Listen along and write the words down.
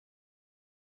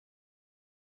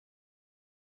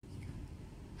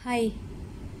Hi,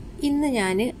 ഇന്ന്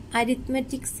ഞാൻ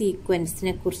arithmetic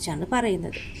സീക്വൻസിനെ കുറിച്ചാണ്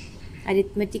പറയുന്നത്.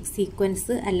 അരിത്മെറ്റിക്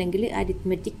സീക്വൻസ് അല്ലെങ്കിൽ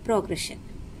അരിത്മെറ്റിക് പ്രോഗ്രഷൻ,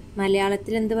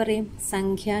 മലയാളത്തിൽ എന്ത് പറയും?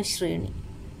 സംഖ്യാശ്രേണി,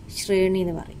 ശ്രേണി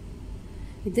എന്ന് പറയും.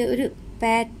 ഇത് ഒരു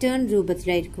പാറ്റേൺ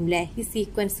രൂപത്തിലായിരിക്കും അല്ലേ ഈ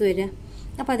സീക്വൻസ് വരിക.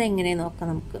 അപ്പോൾ അതെങ്ങനെ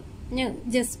നോക്കാം നമുക്ക്. ഞാൻ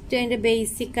ജസ്റ്റ് അതിൻ്റെ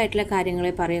ബേസിക് ആയിട്ടുള്ള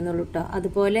കാര്യങ്ങളെ പറയുന്നുള്ളൂ കേട്ടോ.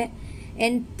 അതുപോലെ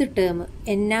nth ടേം,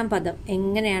 എന്നാം പദം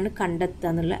എങ്ങനെയാണ് കണ്ടെത്തുക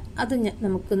എന്നുള്ള അത്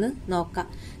നമുക്കൊന്ന് നോക്കാം.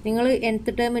 നിങ്ങൾ nth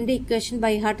ടേമിൻ്റെ ഇക്വേഷൻ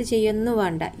ബൈ ഹാർട്ട് ചെയ്യുന്നു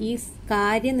വേണ്ട. ഈ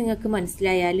കാര്യം നിങ്ങൾക്ക്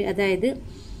മനസ്സിലായാൽ, അതായത്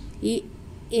ഈ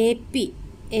എ പി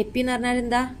എന്ന് പറഞ്ഞാൽ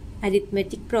എന്താ?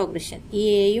 Arithmetic progression. ഈ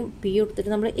എയും പിയും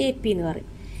എടുത്തിട്ട് നമ്മൾ എ പി എന്ന് പറയും.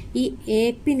 ഈ എ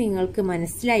പി നിങ്ങൾക്ക്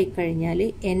മനസ്സിലായി കഴിഞ്ഞാൽ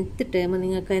nth ടേം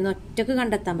നിങ്ങൾക്ക് അതിന് ഒറ്റക്ക്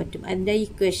കണ്ടെത്താൻ പറ്റും, അതിൻ്റെ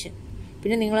ഇക്വേഷൻ.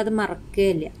 പിന്നെ നിങ്ങളത്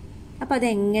മറക്കുകയില്ല. അപ്പം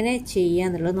അതെങ്ങനെ ചെയ്യുക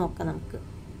എന്നുള്ളത് നോക്കാം നമുക്ക്.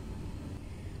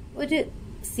 ഒരു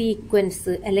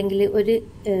സീക്വൻസ് അല്ലെങ്കിൽ ഒരു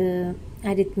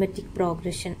അരിത്മെറ്റിക്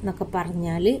പ്രോഗ്രഷൻ എന്നൊക്കെ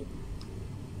പറഞ്ഞാൽ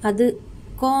അത്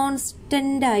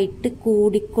കോൺസ്റ്റൻ്റ് ആയിട്ട്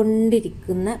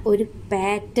കൂടിക്കൊണ്ടിരിക്കുന്ന ഒരു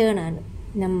പാറ്റേൺ ആണ്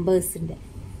നമ്പേഴ്സിൻ്റെ.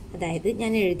 അതായത്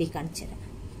ഞാൻ എഴുതി കാണിച്ചു തരാം.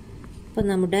 അപ്പോൾ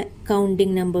നമ്മുടെ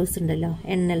കൗണ്ടിങ് നമ്പേഴ്സ് ഉണ്ടല്ലോ,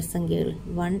 എണ്ണൽ സംഖ്യകൾ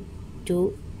 1, 2,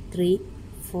 3,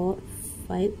 4,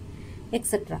 5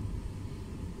 എക്സെട്ര.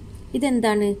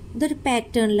 ഇതെന്താണ്? ഇതൊരു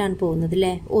പാറ്റേണിലാണ് പോകുന്നത്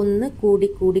അല്ലേ. 1 കൂടി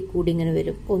കൂടി കൂടി ഇങ്ങനെ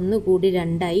വരും. 1 കൂടി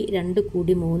 2 ആയി, 2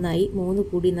 കൂടി 3 ആയി, 3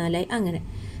 കൂടി 4 ആയി, അങ്ങനെ.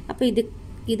 അപ്പോൾ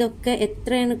ഇതൊക്കെ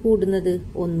എത്രയാണ് കൂടുന്നത്?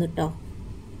 1 കേട്ടോ.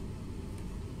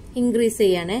 ഇൻക്രീസ്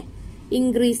ചെയ്യണേ,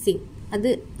 ഇൻക്രീസിങ്. അത്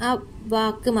ആ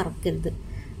വാക്ക് മറക്കരുത്,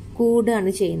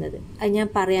 കൂടുകയാണ് ചെയ്യുന്നത്. അത് ഞാൻ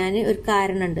പറയാൻ ഒരു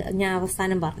കാരണമുണ്ട്, ഞാൻ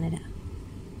അവസാനം പറഞ്ഞുതരാം.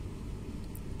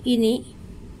 ഇനി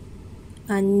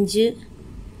 5,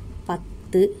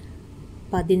 10,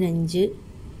 15,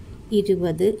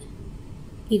 20,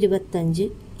 25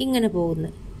 ഇങ്ങനെ പോകുന്നു.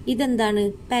 ഇതെന്താണ്?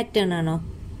 പാറ്റേൺ ആണോ?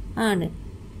 ആണ്.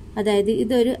 അതായത്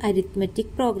ഇതൊരു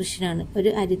അരിത്മെറ്റിക് പ്രോഗ്രഷനാണ്,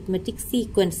 ഒരു അരിത്മെറ്റിക്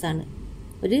സീക്വൻസ് ആണ്,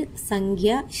 ഒരു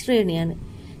സംഖ്യാ ശ്രേണിയാണ്.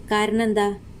 കാരണം എന്താ?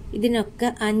 ഇതിനൊക്കെ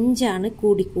 5 ആണ്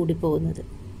കൂടി കൂടി പോകുന്നത്.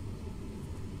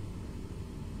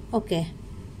 ഓക്കെ,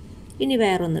 ഇനി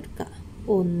വേറൊന്നെടുക്കാം.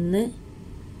 1,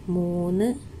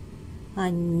 3,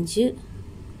 5,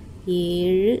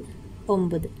 7,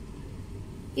 9.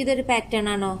 ഇതൊരു പാറ്റേൺ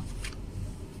ആണോ?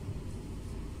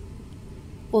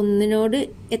 1നോട്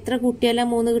എത്ര കൂട്ടിയാലാ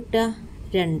 3 കിട്ടുക?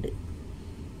 2.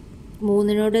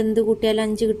 3നോട് എന്ത് കൂട്ടിയാൽ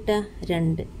 5 കിട്ടുക?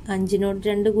 2. 5നോട്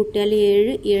 2 കൂട്ടിയാൽ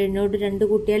 7, 7നോട് 2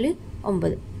 കൂട്ടിയാൽ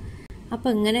 9. അപ്പം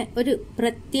ഇങ്ങനെ ഒരു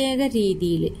പ്രത്യേക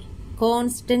രീതിയിൽ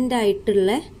കോൺസ്റ്റൻ്റ് ആയിട്ടുള്ള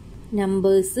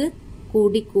നമ്പേഴ്സ്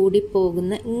കൂടി കൂടി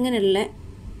പോകുന്ന ഇങ്ങനെയുള്ള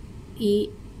ഈ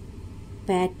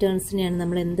പാറ്റേൺസിനെയാണ്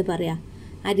നമ്മൾ എന്ത് പറയുക?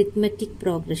 അരിത്മെറ്റിക്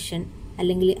പ്രോഗ്രഷൻ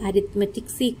അല്ലെങ്കിൽ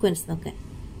അരിത്മെറ്റിക് സീക്വൻസ് എന്നൊക്കെ.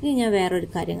 ഇനി ഞാൻ വേറൊരു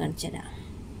കാര്യം കാണിച്ചു തരാം.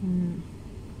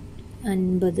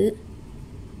 50,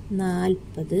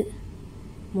 40,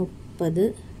 30,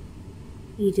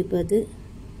 20,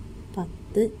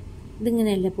 10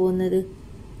 ഇതിങ്ങനെയല്ലേ പോകുന്നത്.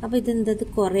 അപ്പോൾ ഇതെന്തത്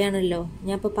കുറയാണല്ലോ.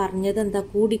 ഞാൻ ഇപ്പോൾ പറഞ്ഞത് എന്താ?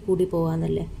 കൂടി കൂടി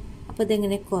പോകാമെന്നല്ലേ. അപ്പോൾ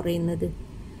ഇതെങ്ങനെ കുറയുന്നത്?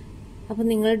 അപ്പോൾ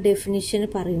നിങ്ങൾ ഡെഫിനിഷൻ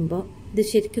പറയുമ്പോൾ ഇത്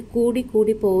ശരിക്കും കൂടി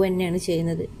കൂടി പോവുക തന്നെയാണ്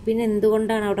ചെയ്യുന്നത്. പിന്നെ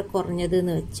എന്തുകൊണ്ടാണ് അവിടെ കുറഞ്ഞത്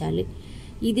എന്ന് വെച്ചാൽ,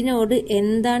 ഇതിനോട്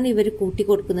എന്താണ് ഇവർ കൂട്ടി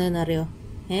കൊടുക്കുന്നതെന്ന് അറിയോ?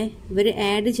 ഇവർ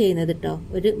ആഡ് ചെയ്യുന്നത് കേട്ടോ,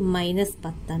 ഒരു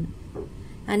 -10 ആണ്.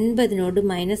 50നോട്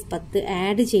 -10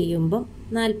 ആഡ് ചെയ്യുമ്പം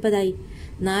 40 ആയി.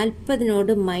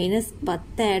 40നോട്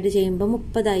 -10 ആഡ് ചെയ്യുമ്പോൾ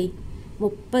 30 ആയി.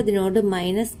 30നോട്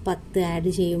 -10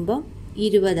 ആഡ് ചെയ്യുമ്പോൾ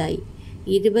 20 ആയി.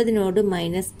 20നോട്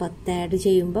 -10 ആഡ്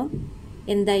ചെയ്യുമ്പം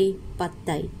എന്തായി?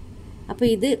 10 ആയി. അപ്പോൾ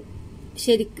ഇത്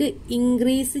ശരിക്ക്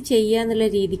ഇൻക്രീസ് ചെയ്യുക എന്നുള്ള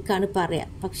രീതിക്കാണ് പറയാം.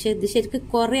 പക്ഷെ ഇത് ശരിക്ക്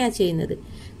കുറയാ ചെയ്യുന്നത്.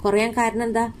 കുറയാൻ കാരണം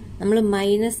എന്താ? നമ്മൾ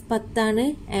 -10 ആണ്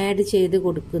ആഡ് ചെയ്ത്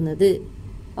കൊടുക്കുന്നത്.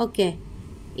 ഓക്കെ,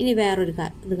 ഇനി വേറൊരു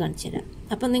ഇത് കാണിച്ചു തരാം.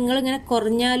 അപ്പം നിങ്ങളിങ്ങനെ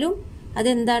കുറഞ്ഞാലും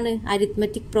അതെന്താണ്?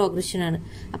 അരിത്മെറ്റിക് പ്രോഗ്രഷനാണ്.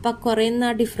 അപ്പം കുറയുന്ന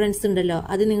ആ ഡിഫറൻസ് ഉണ്ടല്ലോ,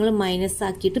 അത് നിങ്ങൾ മൈനസ്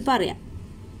ആക്കിയിട്ട് പറയാം.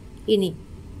 ഇനി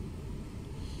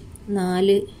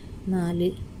 4,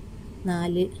 4,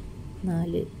 4,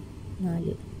 4,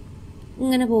 4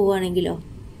 ഇങ്ങനെ പോവുകയാണെങ്കിലോ,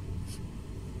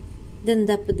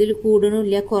 ഇതെന്താ? അപ്പം ഇതിൽ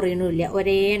കൂടണമില്ല കുറയണമില്ല,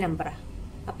 ഒരേ നമ്പറാണ്.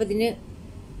 അപ്പം ഇതിന്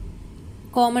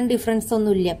കോമൺ ഡിഫറൻസ്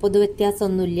ഒന്നുമില്ല,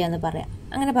 പൊതുവ്യത്യാസമൊന്നുമില്ല എന്ന് പറയാം.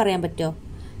 അങ്ങനെ പറയാൻ പറ്റുമോ?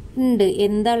 ഉണ്ട്.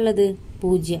 എന്താ ഉള്ളത്?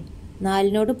 0.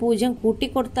 4നോട് 0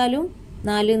 കൂട്ടിക്കൊടുത്താലും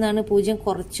 4 എന്നാണ്, 0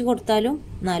 കുറച്ച് കൊടുത്താലും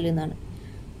 4 എന്നാണ്.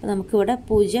 അപ്പം നമുക്കിവിടെ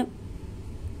 0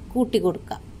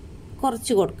 കൂട്ടിക്കൊടുക്കാം,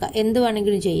 കുറച്ച് കൊടുക്കാം, എന്ത്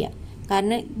വേണമെങ്കിലും ചെയ്യാം.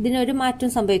 കാരണം ഇതിനൊരു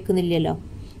മാറ്റം സംഭവിക്കുന്നില്ലല്ലോ.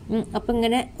 അപ്പം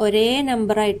ഇങ്ങനെ ഒരേ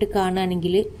നമ്പറായിട്ട്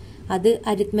കാണുകയാണെങ്കിൽ അത്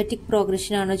അരിത്മെറ്റിക്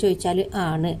പ്രോഗ്രഷൻ ആണോ ചോദിച്ചാൽ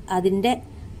ആണ്. അതിൻ്റെ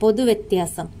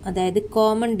പൊതുവ്യത്യാസം, അതായത്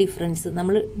കോമൺ ഡിഫറൻസ്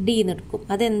നമ്മൾ ഡി എന്നെടുക്കും.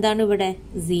 അതെന്താണ്? ഇവിടെ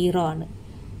 0 ആണ്.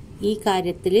 ഈ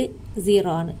കാര്യത്തിൽ 0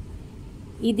 ആണ്.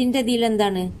 ഇതിൻ്റെ ഇതിൽ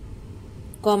എന്താണ്?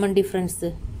 കോമൺ ഡിഫറൻസ്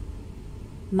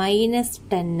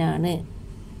 -10 ആണ്.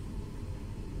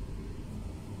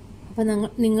 അപ്പോൾ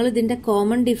നിങ്ങൾ ഇതിൻ്റെ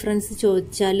കോമൺ ഡിഫറൻസ്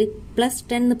ചോദിച്ചാൽ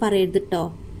 +10 എന്ന് പറയരുത് കേട്ടോ.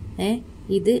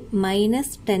 ഇത്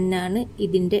 -10 ആണ്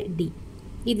ഇതിൻ്റെ ഡി.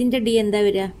 ഇതിൻ്റെ ഡി എന്താ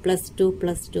വരിക? +2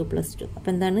 +2 +2. അപ്പം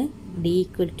എന്താണ്? ഡി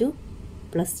 =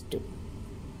 +2.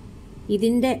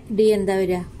 ഇതിൻ്റെ ഡി എന്താ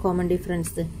വരിക? Common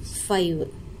difference 5.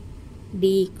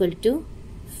 ഡി =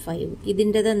 5.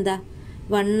 ഇതിൻ്റെത് എന്താ?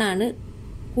 1 ആണ്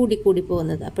കൂടി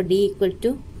പോകുന്നത്. അപ്പോൾ ഡി =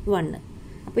 1.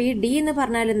 അപ്പോൾ ഈ ഡി എന്ന്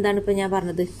പറഞ്ഞാൽ എന്താണ്? ഇപ്പോൾ ഞാൻ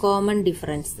പറഞ്ഞത് കോമൺ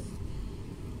ഡിഫറൻസ്.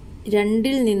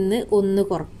 2ൽ നിന്ന് 1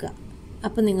 കുറക്കുക.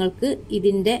 അപ്പോൾ നിങ്ങൾക്ക്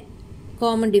ഇതിൻ്റെ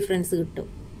കോമൺ ഡിഫറൻസ് കിട്ടും.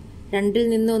 2ൽ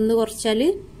നിന്ന് 1 കുറച്ചാൽ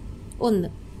 1.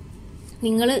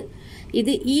 നിങ്ങൾ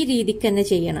ഇത് ഈ രീതിക്ക് തന്നെ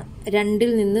ചെയ്യണം.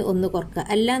 2ൽ നിന്ന് 1 കുറക്കുക.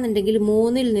 അല്ലാന്നുണ്ടെങ്കിൽ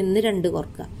 3ൽ നിന്ന് 2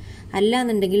 കുറക്കുക.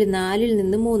 അല്ലാന്നുണ്ടെങ്കിൽ 4ൽ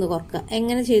നിന്ന് 3 കുറക്കുക.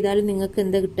 എങ്ങനെ ചെയ്താലും നിങ്ങൾക്ക്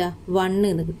എന്താ കിട്ടുക? 1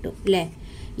 എന്ന് കിട്ടും അല്ലേ?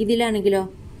 ഇതിലാണെങ്കിലോ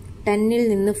 10ൽ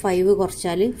നിന്ന് 5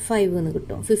 കുറച്ചാൽ 5 എന്ന്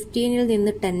കിട്ടും. 15ൽ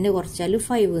നിന്ന് 10 കുറച്ചാൽ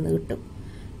 5 എന്ന് കിട്ടും.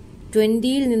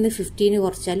 20ൽ നിന്ന് 15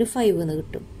 കുറച്ചാൽ 5 എന്ന്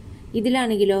കിട്ടും.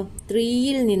 ഇതിലാണെങ്കിലോ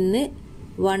 3ൽ നിന്ന്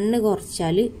 1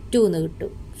 കുറച്ചാൽ 2 എന്ന്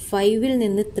കിട്ടും. 5ൽ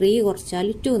നിന്ന് 3 കുറച്ചാൽ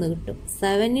 2 എന്ന് കിട്ടും.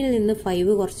 7ൽ നിന്ന്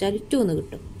 5 കുറച്ചാൽ 2 എന്ന്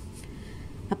കിട്ടും.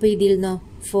 അപ്പോൾ ഇതിൽ നിന്നോ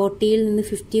 40ൽ നിന്ന്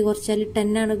 50 കുറച്ചാൽ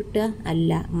 10 ആണ് കിട്ടുക?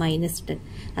 അല്ല, -10.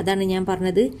 അതാണ് ഞാൻ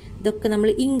പറഞ്ഞത്. ഇതൊക്കെ നമ്മൾ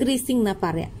ഇൻക്രീസിങ് എന്നാ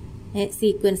പറയാം.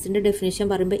 സീക്വൻസിന്റെ ഡെഫിനേഷൻ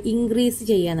പറയുമ്പോൾ ഇൻക്രീസ്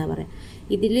ചെയ്യാന്നാ പറയാം.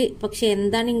 ഇതിൽ പക്ഷെ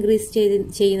എന്താണ് ഇൻക്രീസ്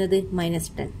ചെയ്യുന്നത്?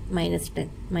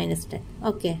 -10.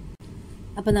 ഓക്കെ.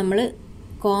 അപ്പം നമ്മൾ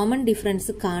കോമൺ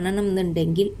ഡിഫറൻസ് കാണണം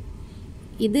എന്നുണ്ടെങ്കിൽ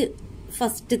ഇത്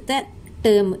ഫസ്റ്റത്തെ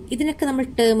ടേം, ഇതിനൊക്കെ നമ്മൾ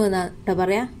ടേം എന്നാ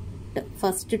പറയാ.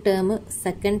 First term,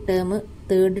 second term,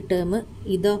 third term.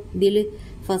 ഇതിൽ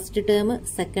first term,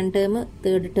 second term,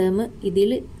 third term.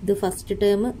 ഇത് first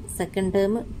term, second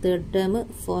term, third term,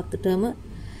 fourth term.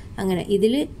 അങ്ങനെ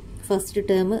ഇതിൽ ഫസ്റ്റ്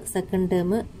ടേം, സെക്കൻഡ്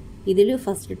ടേം, ഇതിൽ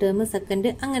ഫസ്റ്റ് ടേം, സെക്കൻഡ്,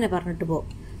 അങ്ങനെ പറഞ്ഞിട്ട് പോകും.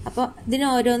 അപ്പോൾ ഇതിന്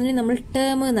ഓരോന്നിനും നമ്മൾ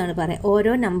ടേം എന്നാണ് പറയുക.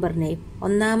 ഓരോ നമ്പറിനെയും.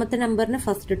 ഒന്നാമത്തെ നമ്പറിന്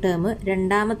ഫസ്റ്റ് ടേം,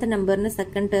 രണ്ടാമത്തെ നമ്പറിന്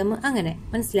സെക്കൻഡ് ടേം, അങ്ങനെ.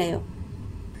 മനസ്സിലായോ?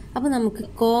 അപ്പോൾ നമുക്ക്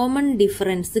കോമൺ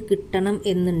ഡിഫറൻസ് കിട്ടണം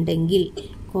എന്നുണ്ടെങ്കിൽ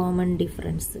common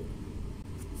difference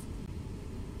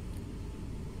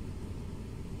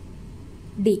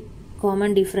D.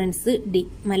 Common difference D.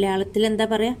 മലയാളത്തിൽ എന്താ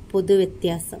പറയുക?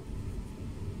 പൊതുവ്യത്യാസം.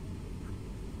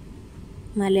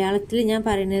 മലയാളത്തിൽ ഞാൻ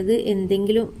പറയുന്നത്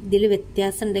എന്തെങ്കിലും ഇതിൽ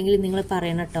വ്യത്യാസം ഉണ്ടെങ്കിൽ നിങ്ങൾ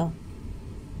പറയണം കേട്ടോ.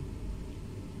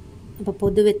 അപ്പോൾ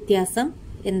പൊതുവ്യത്യാസം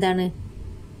എന്താണ്?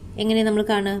 എങ്ങനെ നമ്മൾ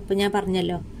കാണുക? അപ്പോൾ ഞാൻ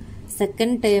പറഞ്ഞല്ലോ,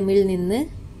 സെക്കൻഡ് ടേമിൽ നിന്ന്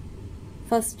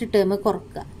ഫസ്റ്റ് ടേം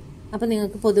കുറക്കുക. അപ്പോൾ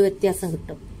നിങ്ങൾക്ക് പൊതുവ്യത്യാസം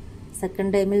കിട്ടും.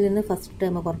 സെക്കൻഡ് ടേമിൽ നിന്ന് ഫസ്റ്റ്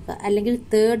ടേം കുറക്കുക. അല്ലെങ്കിൽ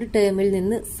തേർഡ് ടേമിൽ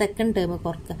നിന്ന് സെക്കൻഡ് ടേം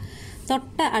കുറക്കുക.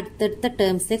 തൊട്ട അടുത്തടുത്ത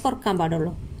ടേംസേ കുറക്കാൻ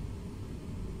പാടുള്ളൂ.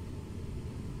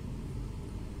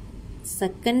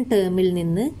 സെക്കൻഡ് ടേമിൽ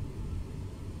നിന്ന്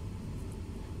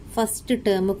ഫസ്റ്റ്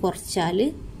ടേം കുറച്ചാൽ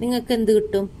നിങ്ങൾക്ക് എന്ത്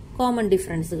കിട്ടും? കോമൺ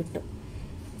ഡിഫറൻസ് കിട്ടും.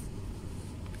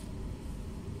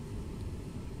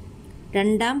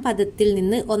 രണ്ടാം പദത്തിൽ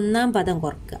നിന്ന് ഒന്നാം പദം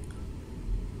കുറക്കുക.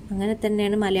 അങ്ങനെ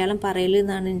തന്നെയാണ് മലയാളം പറയൽ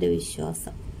എന്നാണ് എൻ്റെ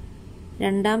വിശ്വാസം.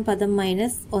 രണ്ടാം പദം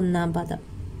മൈനസ് ഒന്നാം പദം.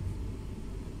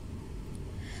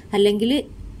 അല്ലെങ്കിൽ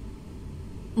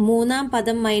മൂന്നാം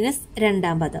പദം മൈനസ്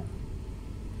രണ്ടാം പദം.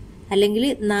 അല്ലെങ്കിൽ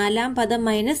നാലാം പദം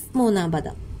മൈനസ് മൂന്നാം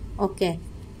പദം. Okay.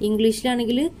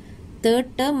 ഇംഗ്ലീഷിലാണെങ്കിൽ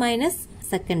third term minus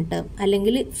second term.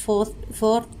 അല്ലെങ്കിൽ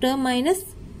fourth term minus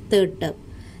third term.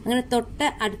 അങ്ങനെ തൊട്ട്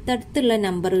അടുത്തടുത്തുള്ള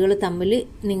നമ്പറുകൾ തമ്മിൽ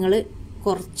നിങ്ങൾ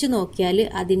കുറച്ച് നോക്കിയാൽ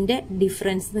അതിൻ്റെ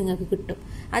ഡിഫറൻസ് നിങ്ങൾക്ക് കിട്ടും.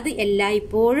 അത്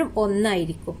എല്ലായ്പ്പോഴും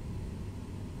ഒന്നായിരിക്കും.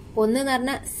 ഒന്ന് എന്ന്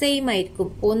പറഞ്ഞാൽ സെയിം ആയിരിക്കും.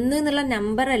 ഒന്ന് എന്നുള്ള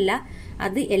നമ്പറല്ല,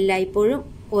 അത് എല്ലായ്പ്പോഴും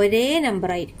ഒരേ നമ്പർ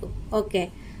ആയിരിക്കും. ഓക്കെ.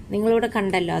 നിങ്ങളിവിടെ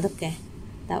കണ്ടല്ലോ അതൊക്കെ.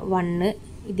 1,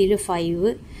 ഇതിൽ 5.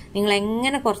 നിങ്ങൾ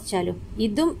എങ്ങനെ കുറച്ചാലും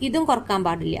ഇതും കുറക്കാൻ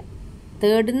പാടില്ല.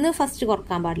 തേർഡിൽ നിന്ന് ഫസ്റ്റ്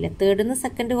കുറക്കാൻ പാടില്ല. തേർഡിൽ നിന്ന്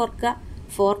സെക്കൻഡ് കുറക്കുക,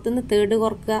 ഫോർത്തിൽ നിന്ന് തേർഡ്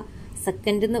കുറക്കുക,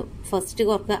 സെക്കൻഡിൽ നിന്ന് ഫസ്റ്റ്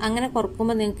കുറക്കുക. അങ്ങനെ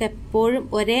കുറക്കുമ്പോൾ നിങ്ങൾക്ക് എപ്പോഴും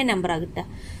ഒരേ നമ്പറാണ് കിട്ടുക.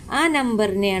 ആ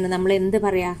നമ്പറിനെയാണ് നമ്മൾ എന്ത്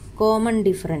പറയുക? കോമൺ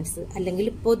ഡിഫറൻസ് അല്ലെങ്കിൽ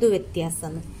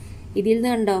പൊതുവ്യത്യാസം. ഇതിൽ നിന്ന്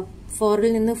കണ്ടോ,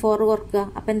 4ൽ നിന്ന് 4 കുറക്കുക.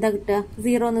 അപ്പം എന്താ കിട്ടുക?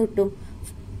 0 എന്ന് കിട്ടും.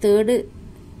 തേർഡ്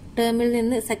ടേമിൽ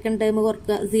നിന്ന് സെക്കൻഡ് ടേം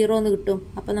കുറക്കുക, 0 എന്ന് കിട്ടും.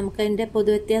 അപ്പം നമുക്ക് അതിൻ്റെ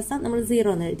പൊതുവ്യത്യാസം നമ്മൾ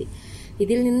 0 എന്ന് എഴുതി.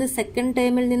 ഇതിൽ നിന്ന് സെക്കൻഡ്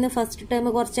ടേമിൽ നിന്ന് ഫസ്റ്റ് ടേം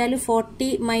കുറച്ചാൽ 40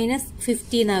 മൈനസ്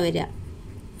 50 എന്നാണ് വരിക.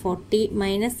 40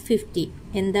 മൈനസ് 50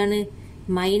 എന്താണ്?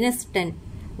 -10.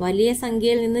 വലിയ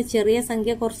സംഖ്യയിൽ നിന്ന് ചെറിയ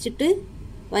സംഖ്യ കുറച്ചിട്ട്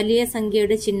വലിയ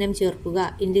സംഖ്യയുടെ ചിഹ്നം ചേർക്കുക.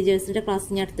 ഇൻഡിജേഴ്സിന്റെ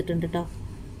ക്ലാസ് ഞാൻ എടുത്തിട്ടുണ്ട് കേട്ടോ.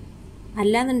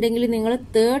 അല്ലാന്നുണ്ടെങ്കിൽ നിങ്ങൾ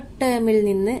തേർഡ് ടേമിൽ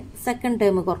നിന്ന് സെക്കൻഡ്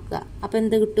ടേം കുറക്കുക. അപ്പം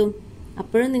എന്ത് കിട്ടും?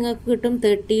 അപ്പോഴും നിങ്ങൾക്ക് കിട്ടും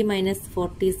 30 മൈനസ്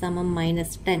 40 സമം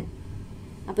 -10.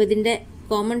 അപ്പോൾ ഇതിൻ്റെ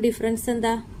കോമൺ ഡിഫറൻസ്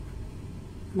എന്താ?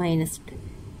 -10.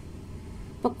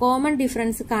 അപ്പോൾ കോമൺ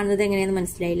ഡിഫറൻസ് കാണുന്നത് എങ്ങനെയാണെന്ന്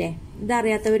മനസ്സിലായില്ലേ?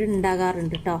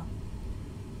 ഇതറിയാത്തവരുണ്ടാകാറുണ്ട് കേട്ടോ.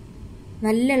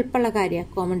 നല്ല എളുപ്പമുള്ള കാര്യമാണ്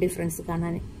കോമൺ ഡിഫറൻസ്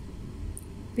കാണാൻ.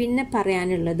 പിന്നെ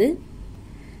പറയാനുള്ളത്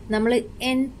നമ്മൾ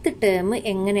nth ടേം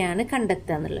എങ്ങനെയാണ്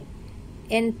കണ്ടെത്തുക എന്നുള്ളത്.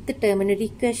 nth ടേമിനൊരു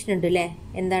ഇക്വേഷൻ ഉണ്ട് അല്ലേ?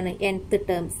 എന്താണ് nth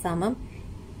ടേം സമം?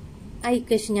 ആ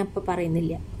ഇക്വേഷൻ ഞാൻ ഇപ്പോൾ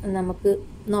പറയുന്നില്ല, നമുക്ക്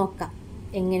നോക്കാം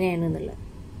എങ്ങനെയാണെന്നുള്ളത്.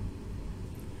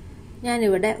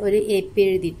 ഞാനിവിടെ ഒരു AP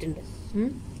എഴുതിയിട്ടുണ്ട്,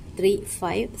 3,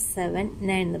 5, 7,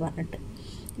 9 എന്ന് പറഞ്ഞിട്ട്.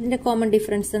 ഇതിൻ്റെ കോമൺ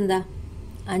ഡിഫറൻസ് എന്താ?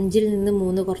 5-ൽ നിന്ന്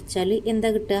 3 കുറച്ചാൽ എന്താ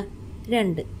കിട്ടുക?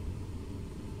 2.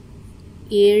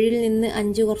 7-ൽ നിന്ന്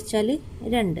 5 കുറച്ചാൽ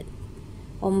 2.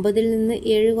 9-ൽ നിന്ന്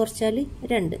 7 കുറച്ചാൽ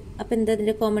 2. അപ്പം എന്താ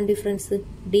ഇതിൻ്റെ കോമൺ ഡിഫറൻസ്?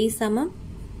 D സമം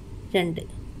 2.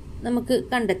 നമുക്ക്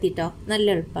കണ്ടെത്തിട്ടോ, നല്ല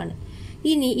എളുപ്പമാണ്.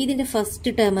 ഇനി ഇതിൻ്റെ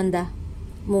ഫസ്റ്റ് ടേം എന്താ?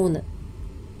 3.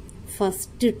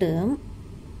 ഫസ്റ്റ് ടേം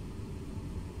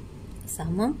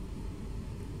സമം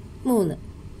 3.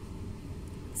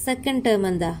 സെക്കൻഡ് ടേം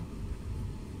എന്താ?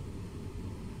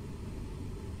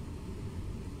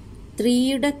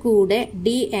 3യുടെ കൂടെ D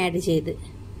ആഡ് ചെയ്ത്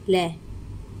അല്ലേ?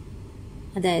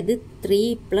 അതായത് 3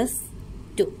 +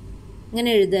 2 ഇങ്ങനെ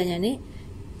എഴുതുക ഞാൻ.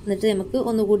 എന്നിട്ട് നമുക്ക്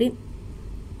ഒന്നുകൂടി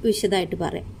വിശദമായിട്ട്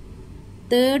പറയാം.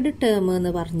 തേർഡ് ടേം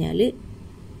എന്ന് പറഞ്ഞാൽ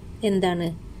എന്താണ്?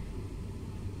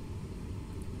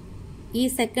 ഈ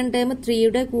സെക്കൻഡ് ടേം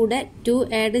 3യുടെ കൂടെ 2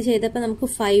 ആഡ് ചെയ്തപ്പോൾ നമുക്ക്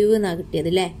 5 എന്നാണ് കിട്ടിയത്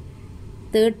അല്ലേ?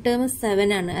 തേർഡ് ടേം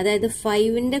 7 ആണ്. അതായത്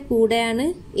 5ന്റെ കൂടെയാണ്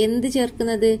എന്ത്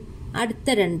ചേർക്കുന്നത്? അടുത്ത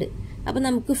 2. അപ്പം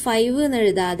നമുക്ക് 5 എന്ന്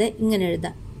എഴുതാതെ ഇങ്ങനെ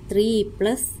എഴുതാം, 3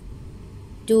 +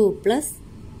 2 +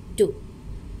 2.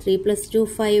 3 + 2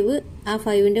 5. ആ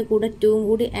 5ന്റെ കൂടെ 2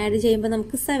 കൂടി ആഡ് ചെയ്യുമ്പോൾ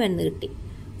നമുക്ക് 7 എന്ന് കിട്ടി.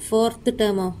 ഫോർത്ത്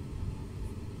ടേമോ?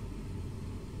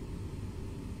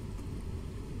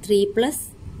 3 +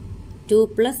 2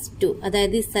 + 2.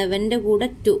 അതായത് 7ന്റെ കൂടെ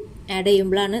 2 ആഡ്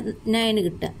ചെയ്യുമ്പോഴാണ് 9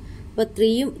 കിട്ടുക. അപ്പോൾ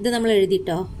 3യും ഇത് നമ്മൾ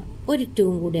എഴുതിയിട്ടോ, ഒരു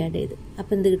 2ഉം കൂടി ആഡ് ചെയ്ത്.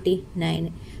 അപ്പം എന്ത് കിട്ടി? 9.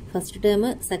 First term,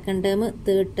 second term,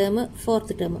 third term,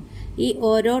 fourth term. ഈ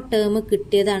ഓരോ ടേം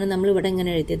കിട്ടിയതാണ് നമ്മൾ ഇവിടെ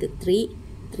ഇങ്ങനെ എഴുതിയത്. 3,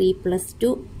 3 +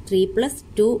 2, 3 +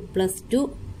 2 + 2,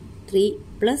 3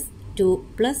 + 2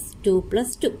 + 2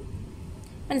 + 2.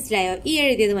 മനസ്സിലായോ? ഈ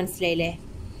എഴുതിയത് മനസ്സിലായില്ലേ?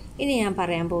 ഇനി ഞാൻ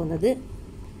പറയാൻ പോകുന്നത്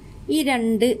ഈ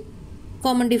 2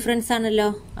 കോമൺ ഡിഫറൻസ് ആണല്ലോ.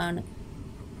 ആണ്.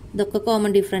 ഇതൊക്കെ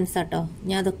കോമൺ ഡിഫറൻസ് ആട്ടോ.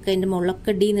 ഞാൻ അതൊക്കെ അതിൻ്റെ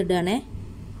മുകളിലൊക്കെ D നിടുകയാണേ.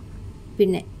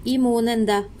 പിന്നെ ഈ 3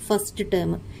 എന്താ? First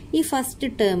term. ഈ ഫസ്റ്റ്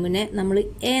ടേമിനെ നമ്മൾ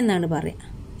A എന്നാണ് പറയുക.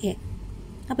 A.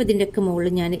 അപ്പോൾ ഇതിൻ്റെയൊക്കെ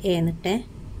മുകളിൽ ഞാൻ A എന്നിട്ടേ.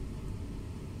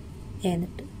 A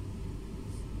എന്നിട്ട്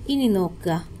ഇനി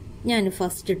നോക്കുക, ഞാൻ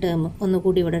ഫസ്റ്റ് ടേം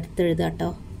ഒന്നുകൂടി ഇവിടെ എടുത്ത് എഴുതാം കേട്ടോ.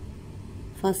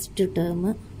 ഫസ്റ്റ് ടേം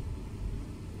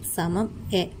സമം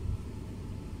A.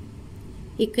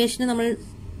 ഇക്വേഷന് നമ്മൾ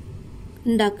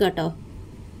ഉണ്ടാക്കുക കേട്ടോ.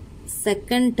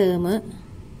 സെക്കൻഡ് ടേം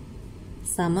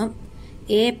സമം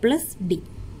A + D.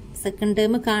 സെക്കൻഡ്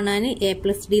ടേം കാണാൻ A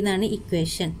 + D എന്നാണ്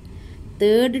ഇക്വേഷൻ.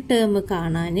 തേർഡ് ടേം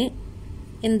കാണാൻ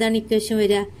എന്താണ് ഇക്വേഷൻ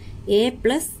വരിക? A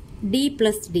 + D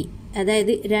 + D.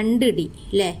 അതായത് 2D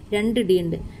അല്ലേ? 2D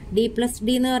ഉണ്ട്. D +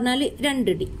 D എന്ന് പറഞ്ഞാൽ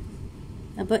 2D.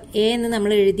 അപ്പോൾ A എന്ന്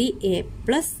നമ്മൾ എഴുതി A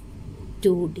 +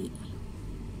 2D.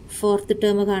 Fourth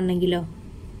term കാണണമെങ്കിലോ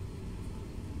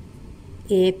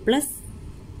A +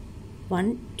 1,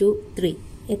 2, 3.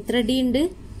 എത്ര D ഉണ്ട്?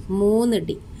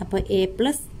 3D. അപ്പോൾ A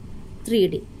 +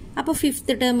 3D. അപ്പോൾ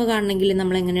ഫിഫ്ത്ത് ടേം കാണണമെങ്കിൽ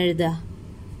നമ്മൾ എങ്ങനെ എഴുതുക?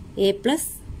 A +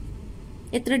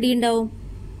 എത്ര D ഉണ്ടാവും?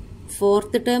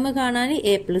 ഫോർത്ത് ടേം കാണാൻ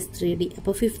A + 3D.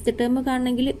 അപ്പോൾ ഫിഫ്ത്ത് ടേം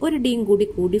കാണണമെങ്കിൽ ഒരു Dയും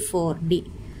കൂടി 4D.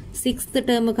 Sixth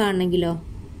term കാണണമെങ്കിലോ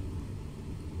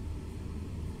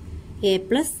A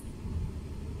 +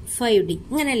 5D.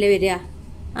 ഇങ്ങനെയല്ലേ വരിക?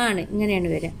 ആണ്, ഇങ്ങനെയാണ്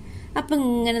വരിക. അപ്പം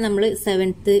ഇങ്ങനെ നമ്മൾ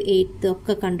 7th 8th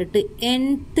ഒക്കെ കണ്ടിട്ട്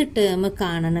nth ടേം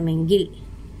കാണണമെങ്കിൽ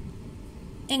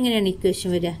എങ്ങനെയാണ് ഇക്വേഷൻ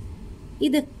വരിക?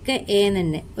 ഇതൊക്കെ A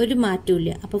തന്നെ, ഒരു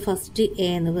മാറ്റമില്ല. അപ്പോൾ ഫസ്റ്റ് A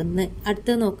എന്ന് വന്ന്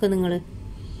അടുത്ത നോക്കുക നിങ്ങൾ.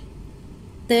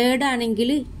 തേർഡ് ആണെങ്കിൽ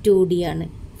 2D ആണ്,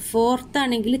 ഫോർത്ത്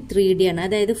ആണെങ്കിൽ 3D ആണ്.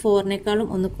 അതായത് 4നേക്കാളും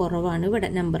ഒന്ന് കുറവാണ് ഇവിടെ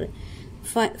നമ്പർ.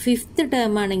 ഫിഫ്ത്ത്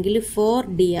ടേം ആണെങ്കിൽ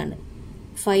 4D ആണ്,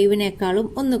 5നേക്കാളും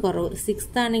ഒന്ന് കുറവ്.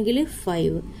 സിക്സ്ത് ആണെങ്കിൽ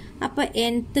 5. അപ്പോൾ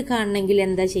nth കാണണമെങ്കിൽ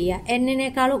എന്താ ചെയ്യുക?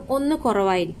 n-നേക്കാളും ഒന്ന്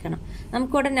കുറവായിരിക്കണം.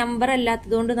 നമുക്കിവിടെ നമ്പർ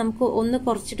അല്ലാത്തതുകൊണ്ട് നമുക്ക് ഒന്ന്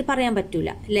കുറച്ചിട്ട് പറയാൻ പറ്റൂല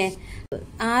അല്ലേ?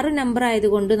 6 നമ്പർ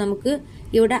ആയതുകൊണ്ട് നമുക്ക്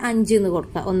ഇവിടെ 5 എന്ന്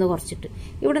കൊടുക്കുക, ഒന്ന് കുറച്ചിട്ട്.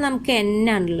 ഇവിടെ നമുക്ക് n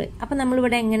ആണുള്ളത്. അപ്പം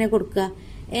നമ്മളിവിടെ എങ്ങനെ കൊടുക്കുക?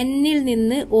 n-ൽ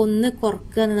നിന്ന് 1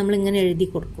 കുറക്കുക എന്ന് നമ്മൾ ഇങ്ങനെ എഴുതി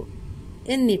കൊടുക്കും.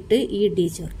 എന്നിട്ട് ഈ D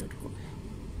ചേർത്ത് കൊടുക്കും.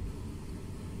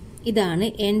 ഇതാണ്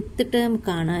nth ടേം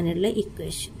കാണാനുള്ള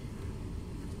ഇക്വേഷൻ.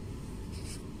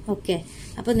 ഓക്കെ.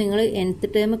 അപ്പോൾ നിങ്ങൾ nth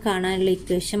ടേം കാണാനുള്ള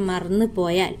ഇക്വേഷൻ മറന്നു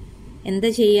പോയാൽ എന്താ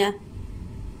ചെയ്യുക?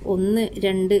 1,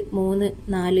 2, 3,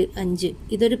 4, 5.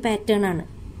 ഇതൊരു പാറ്റേൺ ആണ്,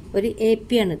 ഒരു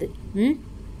AP ആണിത്.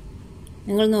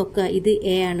 നിങ്ങൾ നോക്കുക, ഇത്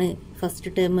A ആണ്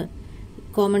ഫസ്റ്റ് ടേം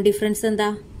കോമൺ ഡിഫറൻസ് എന്താ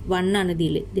 1 ആണ്.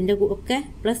 ഇതിൻ്റെ ഒക്കെ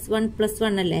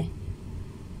 +1 അല്ലേ?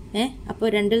 അപ്പോൾ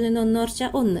 2ൽ നിന്ന് 1 കുറച്ചാൽ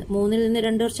 1, 3ൽ നിന്ന്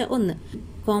 2 കുറച്ചാൽ 1.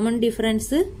 കോമൺ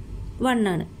ഡിഫറൻസ് 1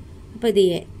 ആണ്. അപ്പോൾ ഇത്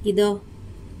എ, ഇതോ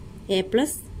a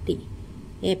 + d,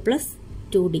 a +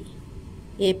 2d,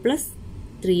 a +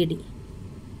 3d.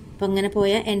 അപ്പം അങ്ങനെ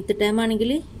പോയാൽ nth ടേം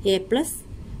ആണെങ്കിൽ a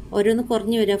 + ഓരോന്ന്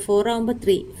കുറഞ്ഞു വരിക. 4 ആകുമ്പോൾ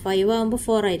 3, 5 ആകുമ്പോൾ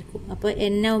 4 ആയിരിക്കും. അപ്പോൾ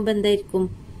n ആകുമ്പോൾ എന്തായിരിക്കും?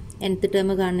 nth ടേം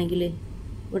കാണണമെങ്കിൽ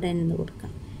ഇവിടെ n എന്ന്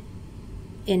കൊടുക്കാം.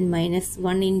 n -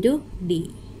 1 × d,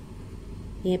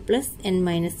 a + n -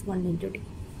 1 × d.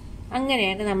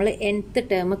 അങ്ങനെയാണ് നമ്മൾ nth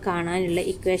ടേം കാണാനുള്ള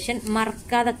ഇക്വേഷൻ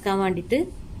മറക്കാതെക്കാൻ വേണ്ടിയിട്ട്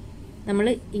നമ്മൾ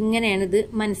ഇങ്ങനെയാണ് ഇത്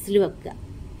മനസ്സിൽ വെക്കുക.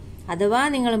 അഥവാ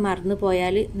നിങ്ങൾ മറന്നു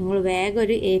പോയാൽ നിങ്ങൾ വേഗം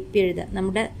ഒരു AP എഴുതുക.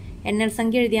 നമ്മുടെ എണ്ണൽ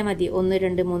സംഖ്യ എഴുതിയാൽ മതി. 1,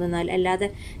 2, 3, 4. അല്ലാതെ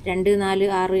 2, 4,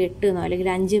 6, 8 അല്ലെങ്കിൽ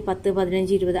 5, 10,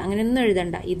 15, 20 അങ്ങനെയൊന്നും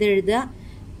എഴുതണ്ട. ഇത് എഴുതുക.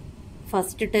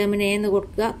 ഫസ്റ്റ് ടേമിന് A എന്ന്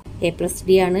കൊടുക്കുക. a + d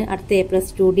ആണ്. അടുത്ത a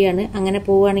 + 2d ആണ്. അങ്ങനെ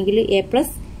പോവുകയാണെങ്കിൽ a +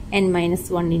 n -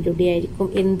 1 × d ആയിരിക്കും.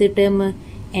 എന്ത് ടേം?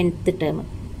 nth term.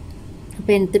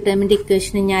 അപ്പോൾ nth ടേമിൻ്റെ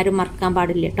ഇക്വേഷൻ ഞാൻ ആരും മറക്കാൻ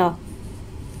പാടില്ല കേട്ടോ.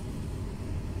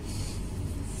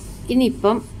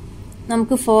 ഇനിയിപ്പം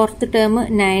നമുക്ക് ഫോർത്ത് ടേം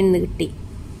 9 എന്ന് കിട്ടി.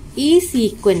 ഈ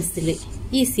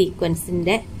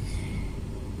സീക്വൻസിൻ്റെ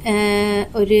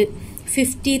ഒരു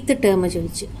 50th ടേം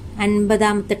ചോദിച്ചു,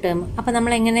 50ാമത്തെ ടേം. അപ്പം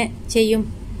നമ്മൾ എങ്ങനെ ചെയ്യും?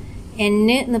 n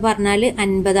എന്ന് പറഞ്ഞാൽ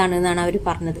 50 ആണ് എന്നാണ് അവർ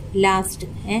പറഞ്ഞത് ലാസ്റ്റ്.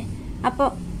 അപ്പോൾ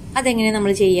അതെങ്ങനെ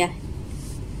നമ്മൾ ചെയ്യുക?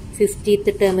 50th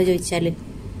ടേം ചോദിച്ചാൽ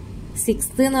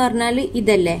 6th എന്ന് പറഞ്ഞാൽ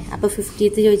ഇതല്ലേ. അപ്പോൾ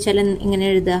 50th ചോദിച്ചാൽ എങ്ങനെ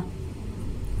എഴുതുക?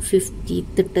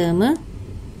 50th ടേം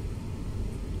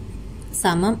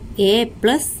സമം a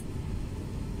 +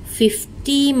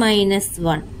 50 -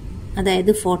 1,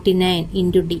 അതായത് 49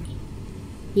 × d.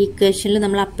 ഈ ഇക്വേഷനിൽ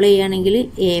നമ്മൾ അപ്ലൈ ചെയ്യുകയാണെങ്കിൽ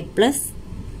a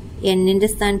 + n-ന്റെ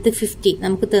സ്ഥാനത്ത് 50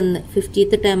 നമുക്ക് തന്ന്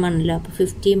 50th ടേം ആണല്ലോ. അപ്പോൾ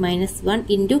 50 - 1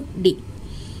 × d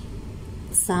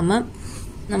സമം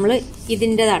നമ്മൾ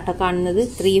ഇതിൻ്റെതാട്ടോ കാണുന്നത്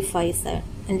 357.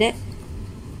 എൻ്റെ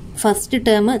ഫസ്റ്റ്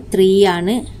ടേം 3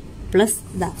 ആണ് പ്ലസ്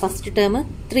ഫസ്റ്റ് ടേം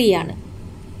 3 ആണ്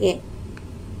a.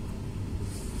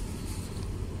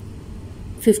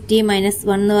 50 -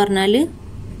 1 എന്ന് പറഞ്ഞാൽ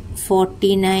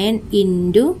 49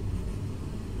 ×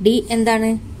 d എന്താണ്?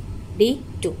 d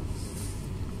 2.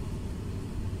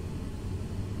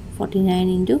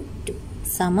 49 × 2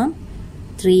 സമം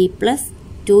 3 +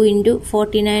 2 ×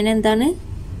 49 എന്താണ്?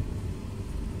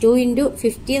 2 ×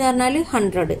 50 എന്ന് പറഞ്ഞാൽ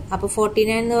 100. അപ്പോൾ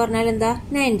 49 എന്ന് പറഞ്ഞാൽ എന്താ?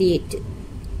 98.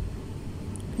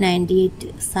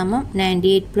 98 സമം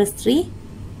 98 + 3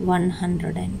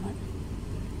 101.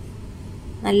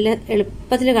 നല്ല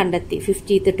എളുപ്പത്തിൽ കണ്ടെത്തി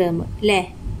 50th ടേം അല്ലേ?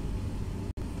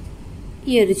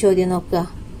 ഈ ഒരു ചോദ്യം നോക്കുക.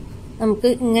 നമുക്ക്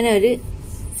ഇങ്ങനെ ഒരു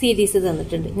സീരീസ്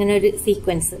തന്നിട്ടുണ്ട്, ഇങ്ങനെ ഒരു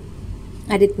സീക്വൻസ്.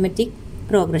 അരിത്മെറ്റിക്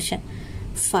പ്രോഗ്രഷൻ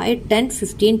 5, 10,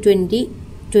 15, 20,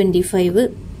 25,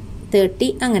 30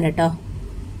 അങ്ങനെ കേട്ടോ.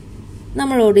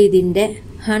 നമ്മളോട് ഇതിൻ്റെ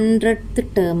 100th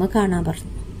ടേം കാണാൻ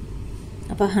പറഞ്ഞു.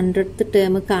 അപ്പോൾ 100th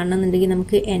ടേം കാണണമെന്നുണ്ടെങ്കിൽ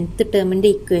നമുക്ക് nth ടേമിൻ്റെ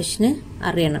ഇക്വേഷന്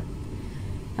അറിയണം.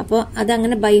 അപ്പോൾ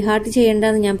അതങ്ങനെ ബൈ ഹാർട്ട്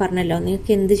ചെയ്യേണ്ടതെന്ന് ഞാൻ പറഞ്ഞല്ലോ.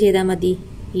 നിങ്ങൾക്ക് എന്ത് ചെയ്താൽ മതി?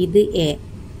 ഇത് a,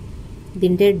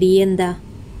 ഇതിൻ്റെ d എന്താ?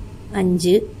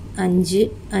 5, 5,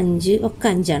 5 ഒക്കെ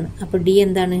 5 ആണ്. അപ്പോൾ d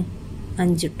എന്താണ്?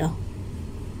 5 കേട്ടോ.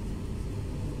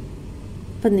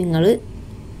 അപ്പം നിങ്ങൾ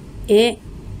a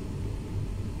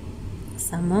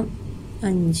സമം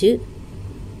 5,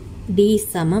 d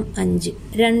സമം 5,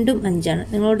 രണ്ടും 5 ആണ്.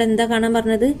 നിങ്ങളോട് എന്താ കാണാൻ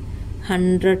പറഞ്ഞത്?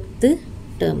 100th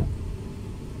term.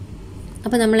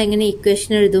 അപ്പോൾ നമ്മൾ എങ്ങനെ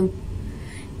ഇക്വേഷൻ എഴുതും?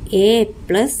 a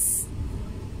 +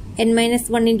 n -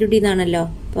 1 × d എന്നാണല്ലോ.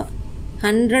 അപ്പോൾ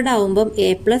 100 ആവുമ്പം a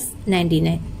 +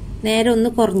 99 നേരെ ഒന്ന്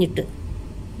കുറഞ്ഞിട്ട്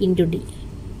 × d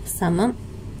സമം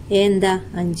a എന്താ?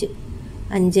 5.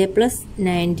 5 +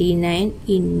 99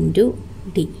 ×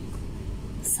 d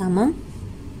സമം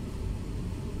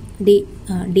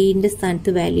ഡിൻ്റെ സ്ഥാനത്ത്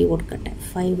വാല്യൂ കൊടുക്കട്ടെ.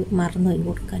 5 മറന്നുപോയി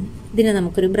കൊടുക്കാൻ. ഇതിനെ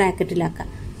നമുക്കൊരു ബ്രാക്കറ്റിലാക്കാം.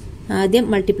 ആദ്യം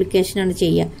മൾട്ടിപ്ലിക്കേഷനാണ്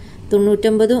ചെയ്യുക.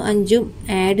 99ഉം 5ഉം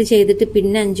ആഡ് ചെയ്തിട്ട്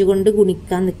പിന്നെ 5 കൊണ്ട്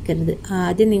ഗുണിക്കാൻ നിൽക്കരുത്.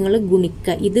 ആദ്യം നിങ്ങൾ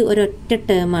ഗുണിക്കുക. ഇത് ഒരൊറ്റ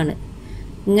ടേമാണ്.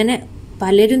 ഇങ്ങനെ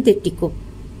പലരും തെറ്റിക്കും.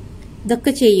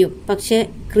 ഇതൊക്കെ ചെയ്യും, പക്ഷെ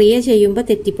ക്രിയ ചെയ്യുമ്പോൾ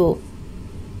തെറ്റിപ്പോവും.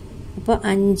 അപ്പോൾ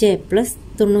 5 +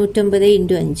 99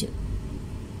 × 5.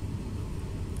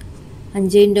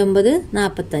 5 × 9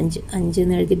 45. 5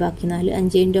 എന്ന് എഴുതി ബാക്കി 4.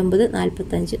 5 × 9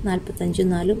 45. 45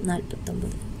 4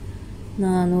 49.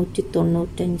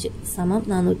 495 സമം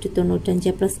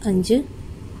 495 + 5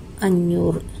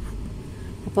 500.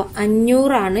 അപ്പോൾ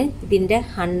 500 ആണ് ഇതിൻ്റെ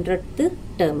 100th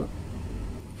ടേം.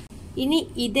 ഇനി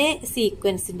ഇതേ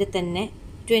സീക്വൻസിൻ്റെ തന്നെ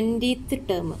 20th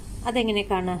ടേം അതെങ്ങനെ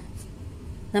കാണാം?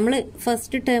 നമ്മൾ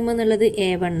ഫസ്റ്റ് ടേം എന്നുള്ളത്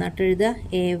a1 ആയിട്ട് എഴുതുക.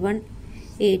 a1,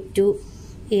 a2,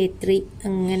 A3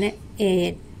 അങ്ങനെ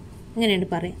AN അങ്ങനെയാണ്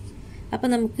പറയാം. അപ്പോൾ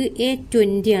നമുക്ക്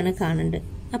A20 ആണ് കാണേണ്ടത്.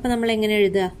 അപ്പോൾ നമ്മൾ എങ്ങനെ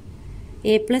എഴുതുക?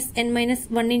 A plus n minus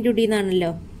 1 into D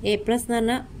എന്നാണല്ലോ. A plus എന്ന്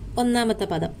പറഞ്ഞാൽ ഒന്നാമത്തെ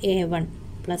പദം A1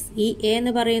 പ്ലസ് ഈ A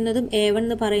എന്ന് പറയുന്നതും A1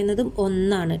 എന്ന് പറയുന്നതും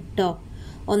ഒന്നാണ് കേട്ടോ.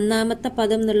 ഒന്നാമത്തെ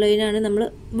പദം എന്നുള്ളതിനാണ് നമ്മൾ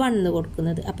 1 എന്ന്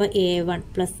കൊടുക്കുന്നത്. അപ്പോൾ A1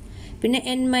 പ്ലസ് പിന്നെ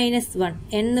n മൈനസ് 1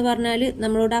 n എന്ന് പറഞ്ഞാൽ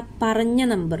നമ്മളോട് ആ പറഞ്ഞ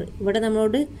നമ്പർ, ഇവിടെ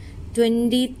നമ്മളോട്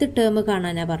 20th ടേം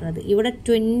കാണാനാണ് പറഞ്ഞത്. ഇവിടെ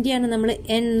 20 ആണ് നമ്മൾ n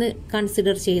എന്ന്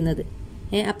കൺസിഡർ ചെയ്യുന്നത്.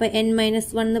 അപ്പോൾ n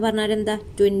മൈനസ് 1 എന്ന് പറഞ്ഞാൽ എന്താ?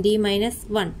 20 മൈനസ്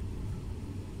 1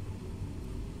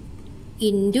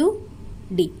 ഇൻറ്റു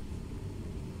D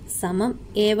സമം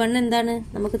A1 എന്താണ്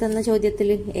നമുക്ക് തന്ന ചോദ്യത്തിൽ?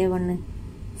 A1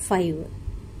 5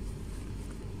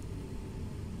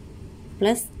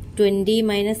 പ്ലസ് 20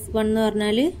 മൈനസ് 1 എന്ന്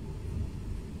പറഞ്ഞാൽ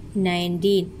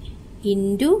 19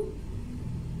 ഇൻറ്റു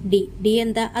D. D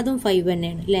എന്താ? അതും 5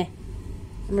 തന്നെയാണ് അല്ലേ?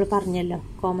 നമ്മൾ പറഞ്ഞല്ലോ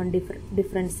കോമൺ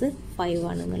ഡിഫറൻസ് 5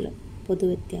 ആണെന്നുള്ള പൊതു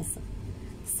വ്യത്യാസം.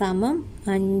 സമം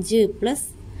 5 plus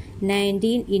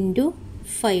 19 into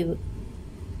 5.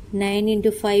 9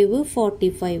 into 5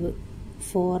 45.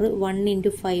 4 1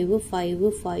 into 5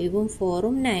 5 5ഉം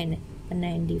 4ഉം 9.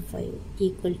 95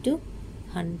 equal to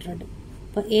 100.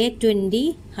 അപ്പോൾ A20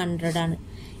 100 ആണ്.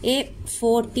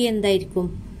 A40 എന്തായിരിക്കും?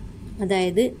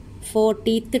 അതായത്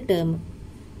 40th ടേം.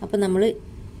 അപ്പോൾ നമ്മൾ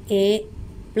A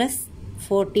പ്ലസ്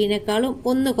 40നേക്കാളും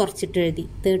 1 കുറച്ചിട്ട് എഴുതി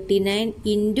 39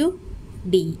 ഇൻറ്റു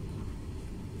D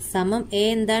സമം A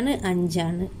എന്താണ്? 5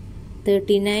 ആണ്.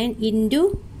 39 ഇൻറ്റു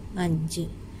 5.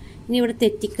 ഇനി ഇവിടെ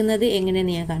തെറ്റിക്കുന്നത്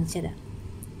എങ്ങനെയെന്ന് ഞാൻ കാണിച്ചു തരാം.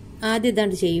 ആദ്യം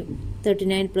ഇതാണ്ട് ചെയ്യും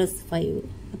 39 പ്ലസ് 5.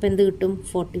 അപ്പോൾ എന്ത് കിട്ടും?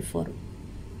 44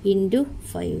 ഇൻറ്റു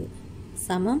 5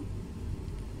 സമം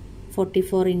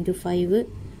 44 ഇൻറ്റു 5.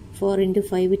 4 ഇൻറ്റു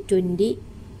 5 20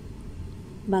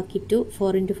 ബാക്കി 2.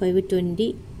 4 ഇൻറ്റു 5 20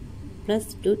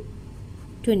 പ്ലസ് 2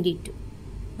 22.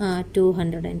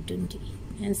 220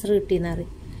 ആൻസർ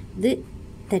കിട്ടിയെന്നറിയാം. ഇത്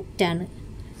തെറ്റാണ്.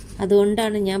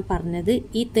 അതുകൊണ്ടാണ് ഞാൻ പറഞ്ഞത്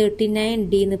ഈ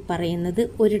 39D എന്ന് പറയുന്നത്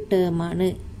ഒരു ടേമാണ്.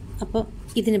 അപ്പോൾ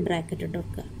ഇതിന് ബ്രാക്കറ്റ് ഇട്ട്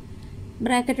കൊടുക്കുക.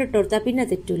 ബ്രാക്കറ്റ് ഇട്ട് കൊടുത്താൽ പിന്നെ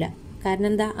തെറ്റൂല. കാരണം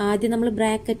എന്താ? ആദ്യം നമ്മൾ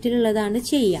ബ്രാക്കറ്റിലുള്ളതാണ്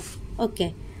ചെയ്യുക. ഓക്കെ,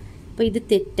 അപ്പോൾ ഇത്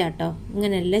തെറ്റാട്ടോ.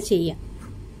 ഇങ്ങനെയല്ല ചെയ്യുക.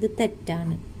 ഇത്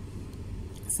തെറ്റാണ്.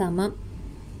 സമം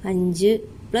 5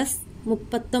 പ്ലസ്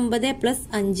 39 പ്ലസ്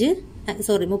 5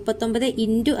 39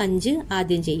 ഇൻറ്റു 5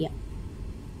 ആദ്യം ചെയ്യാം.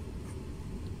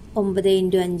 9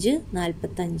 ഇൻറ്റു 5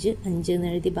 45. 5 എന്ന്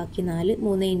എഴുതി ബാക്കി 4.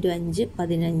 3 ഇൻറ്റു 5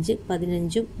 15. 15ഉം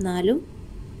 4ഉം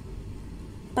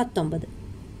 19.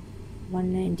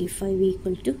 195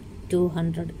 equal to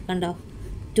 200. കണ്ടോ?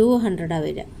 200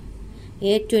 വരിക.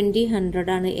 A20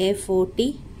 100 ആണ്. A40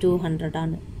 200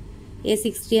 ആണ്.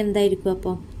 A60 എന്തായിരിക്കും?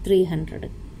 അപ്പോൾ 300.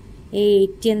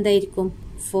 A80 എന്തായിരിക്കും?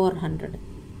 400.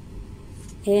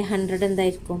 A100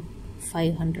 എന്തായിരിക്കും?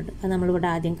 500. അത് നമ്മളിവിടെ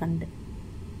ആദ്യം കണ്ട്.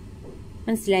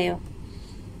 മനസ്സിലായോ?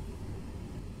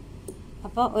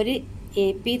 അപ്പോൾ ഒരു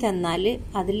AP തന്നാൽ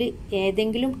അതിൽ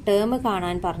ഏതെങ്കിലും ടേം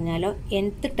കാണാൻ പറഞ്ഞാലോ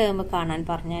nth ടേം കാണാൻ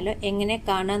പറഞ്ഞാലോ എങ്ങനെ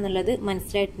കാണാന്നുള്ളത്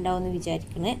മനസ്സിലായിട്ടുണ്ടാവും എന്ന്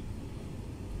വിചാരിക്കണേ.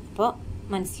 അപ്പോൾ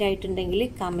മനസ്സിലായിട്ടുണ്ടെങ്കിൽ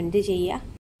കമൻറ്റ് ചെയ്യുക.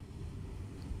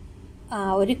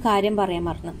 ഒരു കാര്യം പറയാൻ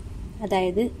മറന്നു.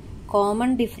 അതായത്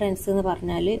കോമൺ ഡിഫറൻസ് എന്ന്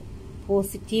പറഞ്ഞാൽ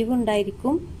പോസിറ്റീവ്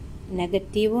ഉണ്ടായിരിക്കും,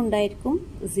 നെഗറ്റീവും ഉണ്ടായിരിക്കും,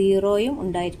 സീറോയും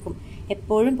ഉണ്ടായിരിക്കും.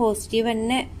 എപ്പോഴും പോസിറ്റീവ്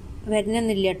തന്നെ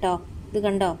വരുന്നില്ല കേട്ടോ. ഇത്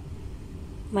കണ്ടോ?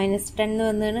 -10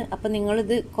 വന്നാണ്. അപ്പം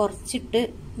നിങ്ങളിത് കുറച്ചിട്ട്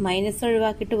മൈനസ്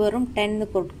ഒഴിവാക്കിയിട്ട് വെറും 10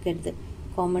 കൊടുക്കരുത്.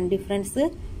 കോമൺ ഡിഫറൻസ്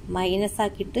മൈനസ്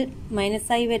ആക്കിയിട്ട്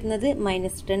മൈനസായി വരുന്നത്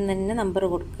 -10 തന്നെ നമ്പർ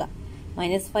കൊടുക്കുക.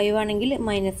 -5 ആണെങ്കിൽ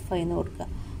 -5 എന്ന് കൊടുക്കുക.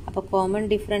 അപ്പോൾ കോമൺ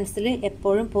ഡിഫറൻസിൽ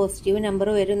എപ്പോഴും പോസിറ്റീവ് നമ്പർ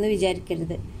വരും എന്ന്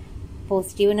വിചാരിക്കരുത്.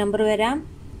 പോസിറ്റീവ് നമ്പർ വരാം,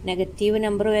 നെഗറ്റീവ്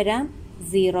നമ്പർ വരാം,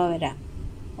 സീറോ വരാം.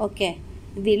 ഓക്കെ,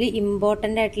 ഇതിൽ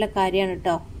ഇമ്പോർട്ടൻ്റ് ആയിട്ടുള്ള കാര്യമാണ്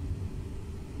കേട്ടോ.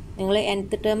 നിങ്ങൾ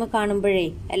nth ടേം കാണുമ്പോഴേ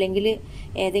അല്ലെങ്കിൽ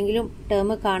ഏതെങ്കിലും ടേം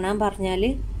കാണാൻ പറഞ്ഞാൽ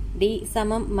D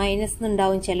സമം മൈനസ്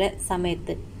ഉണ്ടാവും ചില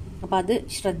സമയത്ത്. അപ്പം അത്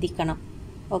ശ്രദ്ധിക്കണം.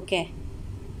 ഓക്കെ.